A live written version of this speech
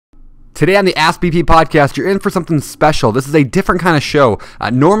Today on the Ask BP podcast, you're in for something special. This is a different kind of show.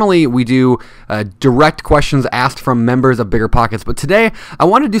 Normally, we do direct questions asked from members of Bigger Pockets, but today I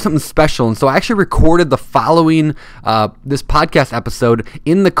wanted to do something special, and so I actually recorded the following this podcast episode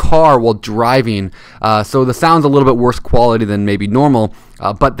in the car while driving, so the sound's a little bit worse quality than maybe normal,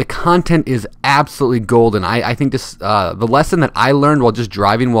 but the content is absolutely golden. I think this the lesson that I learned while just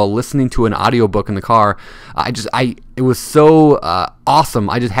driving, while listening to an audiobook in the car, it was so awesome.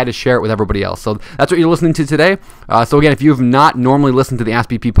 I just had to share it with everybody else. So that's what you're listening to today. So again, if you have not normally listened to the Ask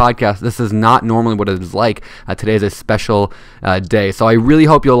BP podcast, this is not normally what it is like. Today is a special day. So I really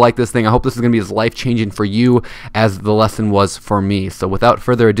hope you'll like this thing. I hope this is going to be as life-changing for you as the lesson was for me. So without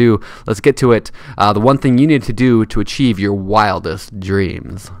further ado, let's get to it. The one thing you need to do to achieve your wildest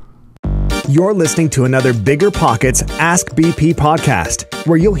dreams. You're listening to another Bigger Pockets Ask BP podcast,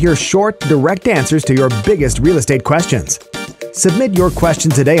 where you'll hear short, direct answers to your biggest real estate questions. Submit your question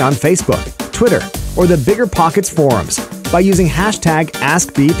today on Facebook, Twitter, or the Bigger Pockets forums by using hashtag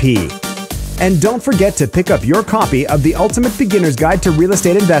AskBP. And don't forget to pick up your copy of the Ultimate Beginner's Guide to Real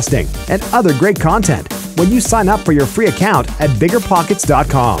Estate Investing and other great content when you sign up for your free account at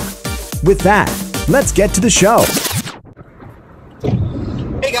biggerpockets.com. With that, let's get to the show.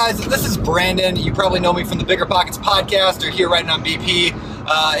 Hey guys, this is Brandon. You probably know me from the Bigger Pockets podcast or here writing on BP.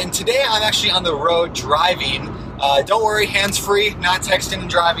 And today I'm actually on the road driving. Don't worry, hands-free, not texting and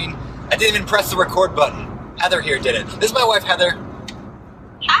driving. I didn't even press the record button. Heather here did it. This is my wife, Heather.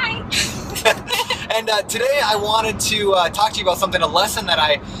 Hi. And today I wanted to talk to you about something, a lesson that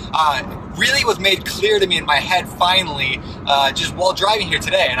I really was made clear to me in my head finally, just while driving here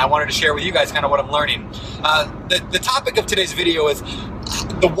today. And I wanted to share with you guys kind of what I'm learning. The topic of today's video is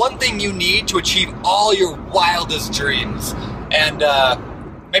the one thing you need to achieve all your wildest dreams. And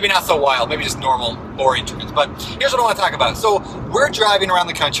maybe not so wild, maybe just normal, boring dreams. But here's what I want to talk about. So we're driving around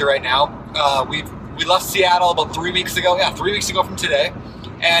the country right now. We left Seattle about 3 weeks ago. Yeah, 3 weeks ago from today.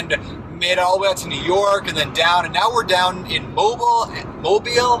 And made it all the way out to New York and then down. And now we're down in Mobile,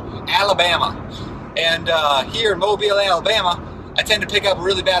 Alabama. And here in Mobile, Alabama, I tend to pick up a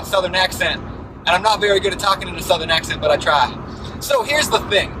really bad Southern accent. And I'm not very good at talking in a Southern accent, but I try. So here's the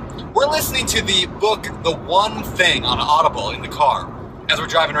thing. We're listening to the book, The One Thing, on Audible in the car as we're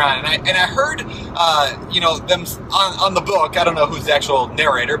driving around. And I heard, them on the book. I don't know who's the actual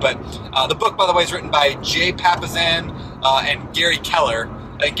narrator, but the book, by the way, is written by Jay Papasan and Gary Keller.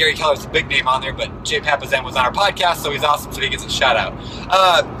 I think Gary Keller's a big name on there, but Jay Papasan was on our podcast, so he's awesome, so he gets a shout out.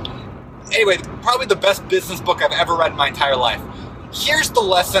 Anyway, probably the best business book I've ever read in my entire life. Here's the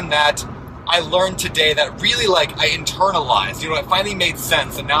lesson that I learned today that really I internalized. It finally made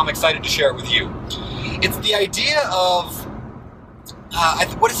sense, and now I'm excited to share it with you. It's the idea of,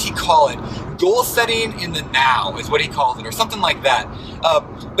 what does he call it? Goal setting in the now is what he calls it, or something like that.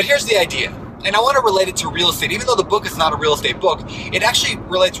 But here's the idea. And I want to relate it to real estate. Even though the book is not a real estate book, it actually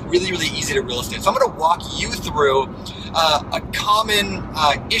relates really, really easy to real estate. So I'm going to walk you through a common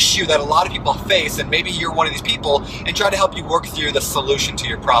issue that a lot of people face, and maybe you're one of these people, and try to help you work through the solution to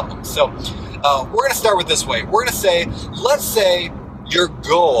your problem. So we're going to start with this way. We're going to say, let's say your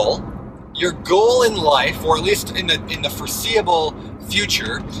goal in life, or at least in the foreseeable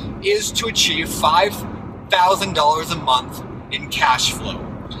future, is to achieve $5,000 a month in cash flow.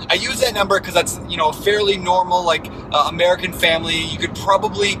 I use that number because that's, a fairly normal, American family. You could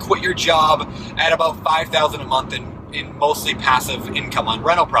probably quit your job at about $5,000 a month in mostly passive income on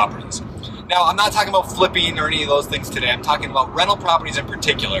rental properties. Now, I'm not talking about flipping or any of those things today. I'm talking about rental properties in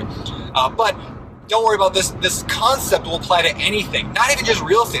particular. But don't worry about this. This concept will apply to anything, not even just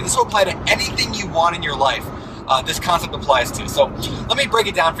real estate. This will apply to anything you want in your life. This concept applies to. So let me break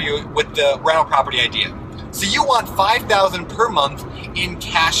it down for you with the rental property idea. So you want $5,000 per month in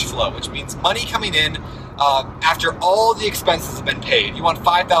cash flow, which means money coming in after all the expenses have been paid. You want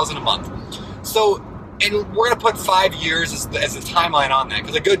 $5,000 a month. So, and we're going to put 5 years as the timeline on that,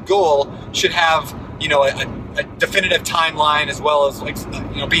 because a good goal should have, a definitive timeline, as well as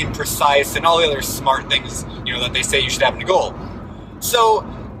being precise and all the other smart things, that they say you should have in a goal. So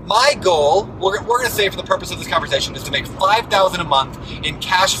my goal, we're going to say for the purpose of this conversation, is to make $5,000 a month in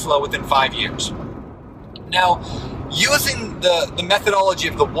cash flow within 5 years. Now, using the methodology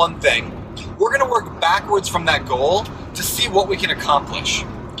of the one thing, we're going to work backwards from that goal to see what we can accomplish.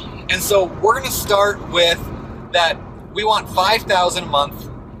 And so we're going to start with that we want $5,000 a month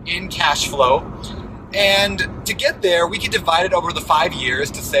in cash flow. And to get there, we can divide it over the 5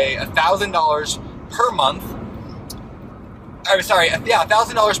 years to say $1,000 per month.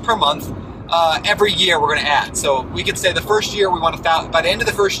 $1,000 per month every year we're going to add. So we could say the first year we want 1,000. By the end of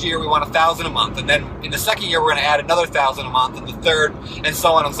the first year we want 1,000 a month, and then in the second year we're going to add another 1,000 a month, and the third, and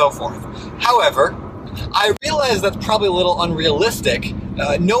so on and so forth. However, I realize that's probably a little unrealistic,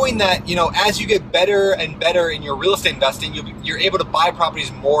 knowing that, you know, as you get better and better in your real estate investing, you're able to buy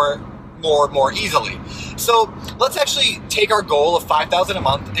properties more easily. So let's actually take our goal of 5,000 a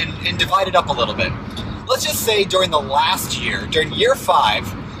month and divide it up a little bit. Let's just say during the last year, during year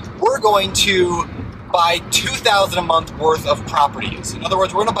 5, we're going to buy 2,000 a month worth of properties. In other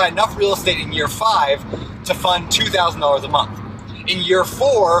words, we're going to buy enough real estate in year 5 to fund $2,000 a month. In year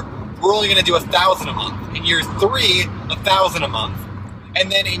 4, we're only going to do 1,000 a month. In year 3, 1,000 a month.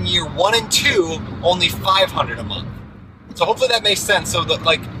 And then in year 1 and 2, only 500 a month. So hopefully that makes sense. So that,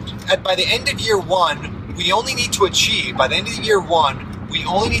 like, by the end of year 1, we only need to achieve, by the end of year 1, we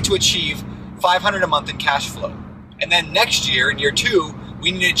only need to achieve 500 a month in cash flow. And then next year, in year 2,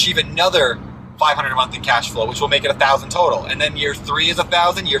 we need to achieve another 500 a month in cash flow, which will make it 1,000 total. And then year 3 is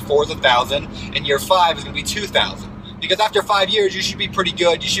 1,000, year 4 is 1,000, and year 5 is going to be 2,000. Because after 5 years, you should be pretty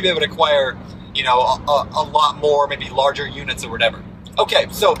good. You should be able to acquire, you know, a lot more, maybe larger units or whatever. Okay,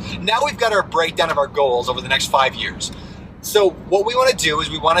 so now we've got our breakdown of our goals over the next 5 years. So what we want to do is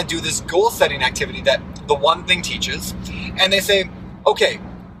we want to do this goal setting activity that the One Thing teaches. And they say, okay,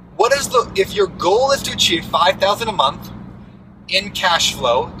 if your goal is to achieve 5,000 a month in cash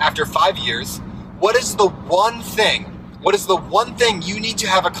flow after 5 years, what is the one thing you need to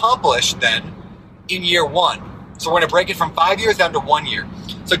have accomplished then in year 1? So we're going to break it from 5 years down to 1 year.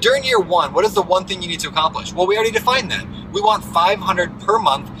 So during year 1, what is the one thing you need to accomplish? Well, we already defined that. We want 500 per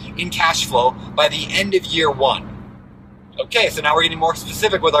month in cash flow by the end of year 1. Okay, so now we're getting more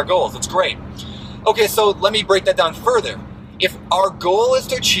specific with our goals. That's great. Okay, so let me break that down further. If our goal is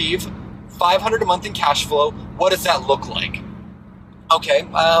to achieve 500 a month in cash flow, what does that look like? Okay,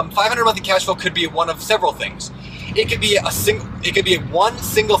 500 a month in cash flow could be one of several things. It could be one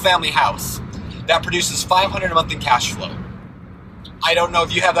single family house that produces 500 a month in cash flow. I don't know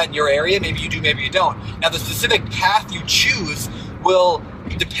if you have that in your area. Maybe you do, maybe you don't. Now, the specific path you choose will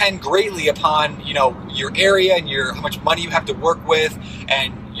depend greatly upon, you know, your area and how much money you have to work with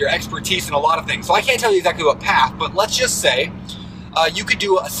and your expertise in a lot of things. So I can't tell you exactly what path, but let's just say you could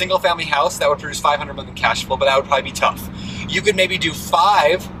do a single family house that would produce 500 a month in cash flow, but that would probably be tough. You could maybe do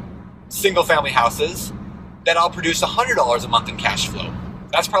 5 single family houses that all produce $100 a month in cash flow.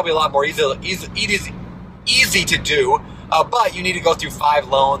 That's probably a lot more easy to do, but you need to go through 5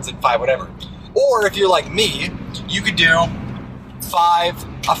 loans and 5 whatever. Or if you're like me, you could do a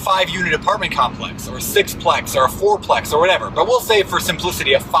 5-unit apartment complex, or a 6-plex, or a 4-plex, or whatever. But we'll say for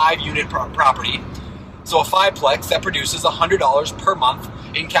simplicity, a 5-unit property. So a 5-plex that produces $100 per month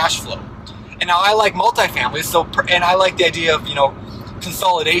in cash flow. And now I like multifamilies, and I like the idea of, you know,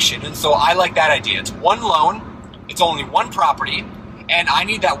 consolidation, and so I like that idea. It's one loan, it's only one property, and I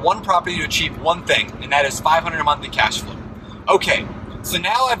need that one property to achieve one thing, and that is 500 a month in cash flow. Okay, so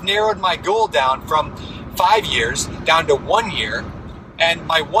now I've narrowed my goal down from 5 years down to 1 year, and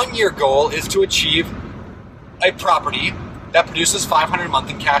my 1 year goal is to achieve a property that produces 500 a month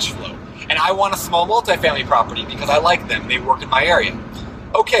in cash flow. And I want a small multifamily property because I like them, they work in my area.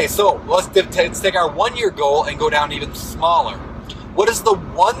 Okay, so let's take our 1 year goal and go down even smaller. What is the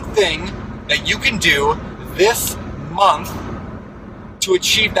one thing that you can do this month to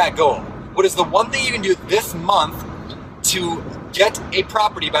achieve that goal? What is the one thing you can do this month to get a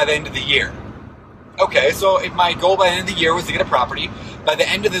property by the end of the year? Okay, so if my goal by the end of the year was to get a property, by the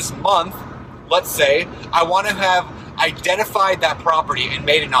end of this month, let's say, I want to have identified that property and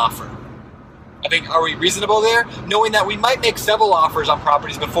made an offer. I think, are we reasonable there? Knowing that we might make several offers on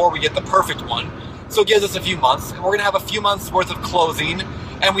properties before we get the perfect one. So it gives us a few months, and we're going to have a few months worth of closing,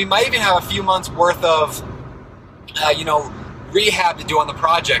 and we might even have a few months worth of, rehab to do on the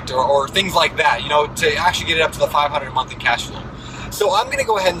project or things like that, to actually get it up to the 500 a month in cash flow. So I'm going to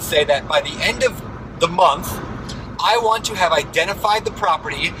go ahead and say that by the end of the month, I want to have identified the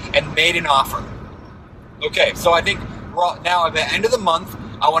property and made an offer. Okay, so I think now at the end of the month,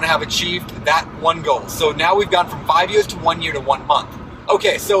 I want to have achieved that one goal. So now we've gone from 5 years to 1 year to 1 month.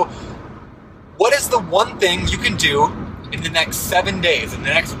 Okay, so what is the one thing you can do in the next 7 days, in the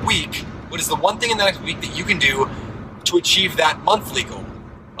next week? What is the one thing in the next week that you can do to achieve that monthly goal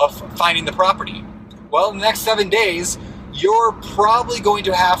of finding the property? Well, in the next 7 days, you're probably going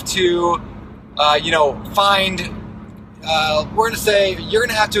to have to, find, we're going to say you're going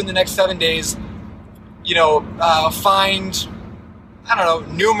to have to in the next 7 days, find,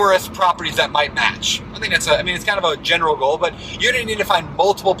 numerous properties that might match. I think it's kind of a general goal, but you're going to need to find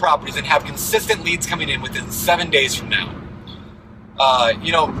multiple properties and have consistent leads coming in within 7 days from now.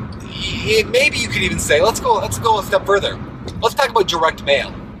 Maybe you could even say, let's go a step further. Let's talk about direct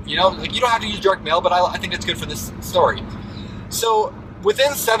mail. You don't have to use direct mail, but I think it's good for this story. So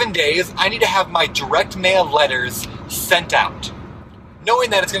within 7 days, I need to have my direct mail letters sent out, knowing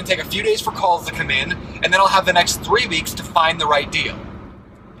that it's going to take a few days for calls to come in, and then I'll have the next 3 weeks to find the right deal.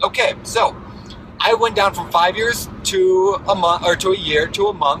 Okay, so I went down from 5 years to a month, or to a year, to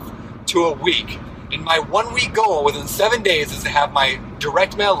a month, to a week. And my 1 week goal within 7 days is to have my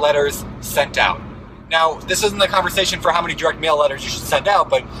direct mail letters sent out. Now, this isn't the conversation for how many direct mail letters you should send out,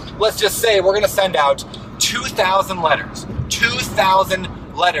 but let's just say we're going to send out 2,000 letters. 2,000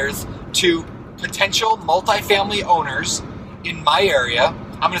 letters to potential multifamily owners in my area.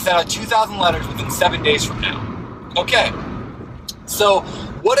 I'm going to send out 2,000 letters within 7 days from now. Okay, so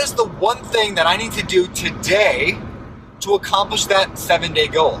what is the one thing that I need to do today to accomplish that 7-day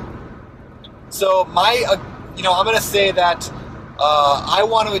goal? So I'm going to say that I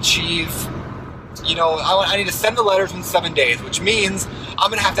want to achieve, I need to send the letters in 7 days, which means I'm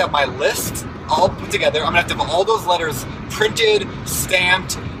going to have my list all put together. I'm going to have all those letters printed,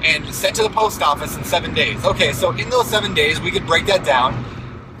 stamped, and sent to the post office in 7 days. Okay, so in those 7 days, we could break that down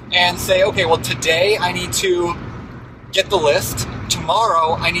and say, okay, well, today I need to get the list.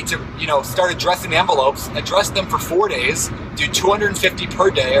 Tomorrow I need to, start addressing the envelopes, address them for 4 days, do 250 per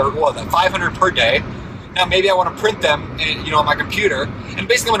day, or 500 per day. Now maybe I want to print them, on my computer, and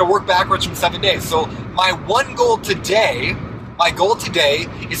basically I'm going to work backwards from 7 days. So my goal today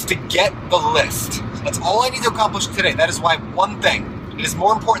is to get the list. That's all I need to accomplish today. That is my one thing. It is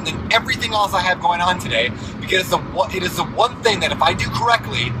more important than everything else I have going on today, because it is the one thing that if I do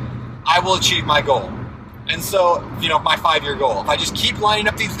correctly, I will achieve my goal. And so, my 5-year goal. If I just keep lining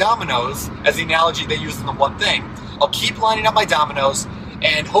up these dominoes, as the analogy they use in the one thing, I'll keep lining up my dominoes,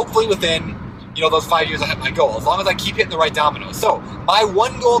 and hopefully within, those 5 years I have my goal, as long as I keep hitting the right dominoes. So, my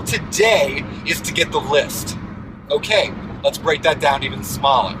one goal today is to get the list. Okay, let's break that down even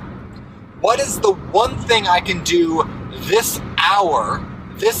smaller. What is the one thing I can do this hour,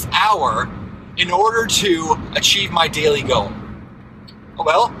 in order to achieve my daily goal?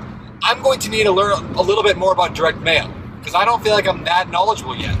 Well, I'm going to need to learn a little bit more about direct mail, because I don't feel like I'm that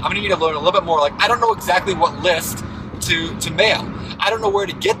knowledgeable yet. I'm going to need to learn a little bit more. Like, I don't know exactly what list to mail. I don't know where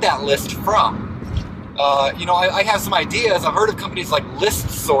to get that list from. I have some ideas. I've heard of companies like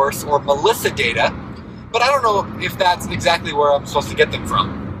ListSource or Melissa Data, but I don't know if that's exactly where I'm supposed to get them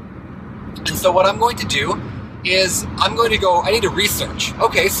from. And so what I'm going to do is I need to research.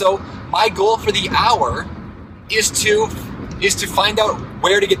 Okay, so my goal for the hour is to find out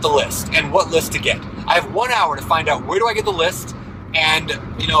where to get the list and what list to get. I have 1 hour to find out where do I get the list, and and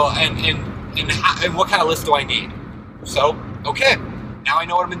what kind of list do I need. So, okay, now I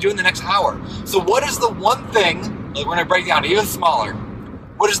know what I'm gonna do in the next hour. So what is the one thing, we're gonna break down even smaller,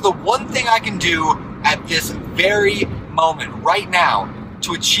 what is the one thing I can do at this very moment, right now,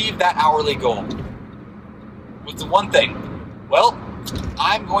 to achieve that hourly goal? What's the one thing? Well,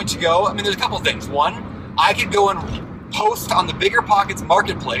 I'm going to go, there's a couple things. One, I could go and post on the Bigger Pockets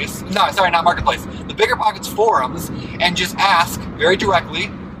marketplace, not marketplace, the Bigger Pockets forums, and just ask very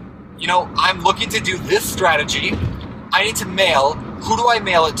directly, I'm looking to do this strategy. I need to mail. Who do I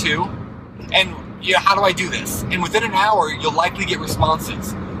mail it to? And how do I do this? And within an hour, you'll likely get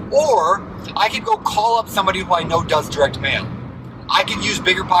responses. Or I could go call up somebody who I know does direct mail. I could use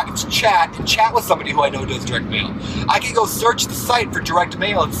Bigger Pockets chat and chat with somebody who I know does direct mail. I could go search the site for direct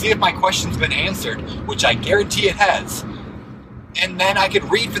mail and see if my question's been answered, which I guarantee it has. And then I could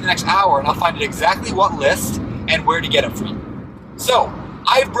read for the next hour, and I'll find out exactly what list and where to get it from. So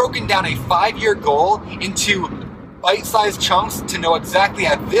I've broken down a 5-year goal into bite-sized chunks to know exactly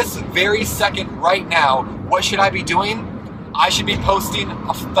at this very second right now, what should I be doing? I should be posting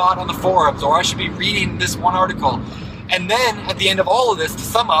a thought on the forums, or I should be reading this one article. And then at the end of all of this, to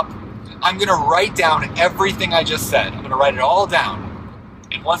sum up, I'm going to write down everything I just said. I'm going to write it all down.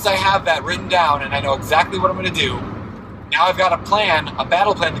 And once I have that written down and I know exactly what I'm going to do, now I've got a plan, a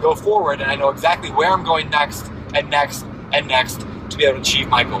battle plan to go forward, and I know exactly where I'm going next and next and next to be able to achieve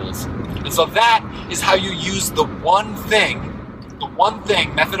my goals. And so that is how you use the one thing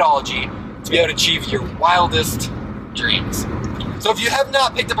methodology to be able to achieve your wildest dreams. So if you have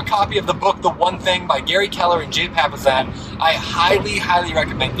not picked up a copy of the book, The One Thing by Gary Keller and Jay Papasan, I highly, highly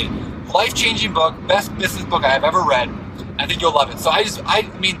recommend it. Life-changing book, best business book I have ever read. I think you'll love it. So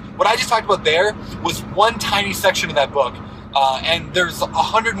what I just talked about there was one tiny section of that book, and there's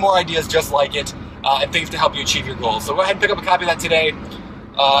 100 more ideas just like it, and things to help you achieve your goals. So go ahead and pick up a copy of that today,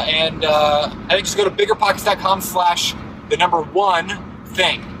 and I think just go to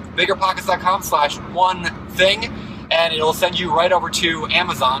biggerpockets.com/1thing. biggerpockets.com/1thing. and it'll send you right over to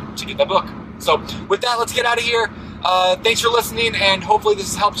Amazon to get the book. So with that, let's get out of here. Thanks for listening, and hopefully this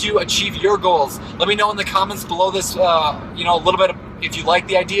has helped you achieve your goals. Let me know in the comments below this, a little bit if you like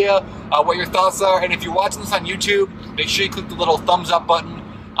the idea, what your thoughts are, and if you're watching this on YouTube, make sure you click the little thumbs up button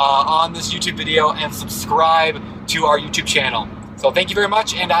on this YouTube video and subscribe to our YouTube channel. So thank you very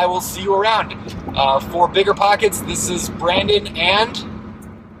much, and I will see you around. For Bigger Pockets, this is Brandon and...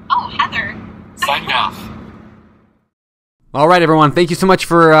 Heather. Signing off. All right, everyone. Thank you so much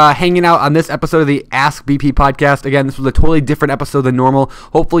for hanging out on this episode of the Ask BP podcast. Again, this was a totally different episode than normal.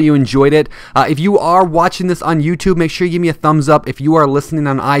 Hopefully you enjoyed it. If you are watching this on YouTube, make sure you give me a thumbs up. If you are listening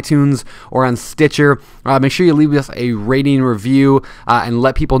on iTunes or on Stitcher, make sure you leave us a rating and review and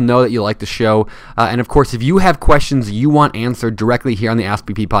let people know that you like the show. And of course, if you have questions you want answered directly here on the Ask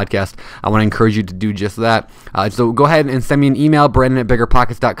BP podcast, I want to encourage you to do just that. So go ahead and send me an email,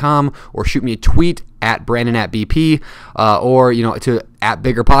 brandon@biggerpockets.com, or shoot me a tweet at Brandon@BP, or to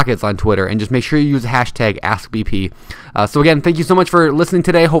 @BiggerPockets on Twitter, and just make sure you use the hashtag AskBP. So again, thank you so much for listening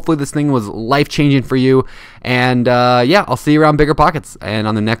today. Hopefully this thing was life-changing for you, and I'll see you around Bigger Pockets and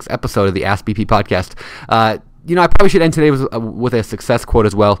on the next episode of the Ask BP podcast. I probably should end today with a success quote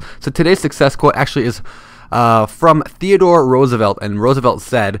as well. So today's success quote actually is from Theodore Roosevelt, and Roosevelt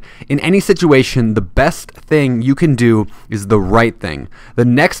said, "In any situation, the best thing you can do is the right thing. The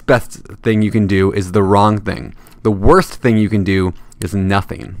next best thing you can do is the wrong thing. The worst thing you can do is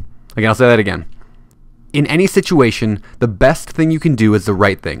nothing." Again, I'll say that again. In any situation, the best thing you can do is the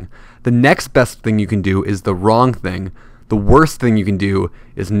right thing. The next best thing you can do is the wrong thing. The worst thing you can do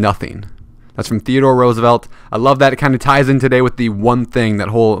is nothing. That's from Theodore Roosevelt. I love that. It kind of ties in today with the one thing, that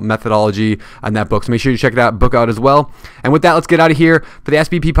whole methodology on that book. So make sure you check that book out as well. And with that, let's get out of here. For the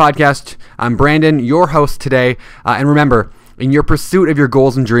SBP podcast, I'm Brandon, your host today. And remember, in your pursuit of your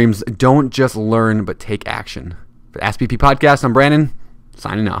goals and dreams, don't just learn, but take action. For the SBP podcast, I'm Brandon,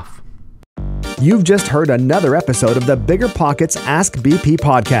 signing off. You've just heard another episode of the Bigger Pockets Ask BP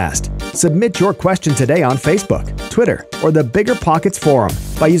podcast. Submit your question today on Facebook, Twitter, or the Bigger Pockets forum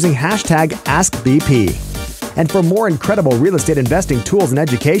by using hashtag AskBP. And for more incredible real estate investing tools and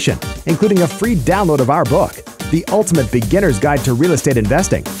education, including a free download of our book, The Ultimate Beginner's Guide to Real Estate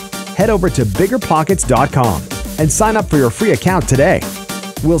Investing, head over to biggerpockets.com and sign up for your free account today.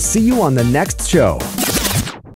 We'll see you on the next show.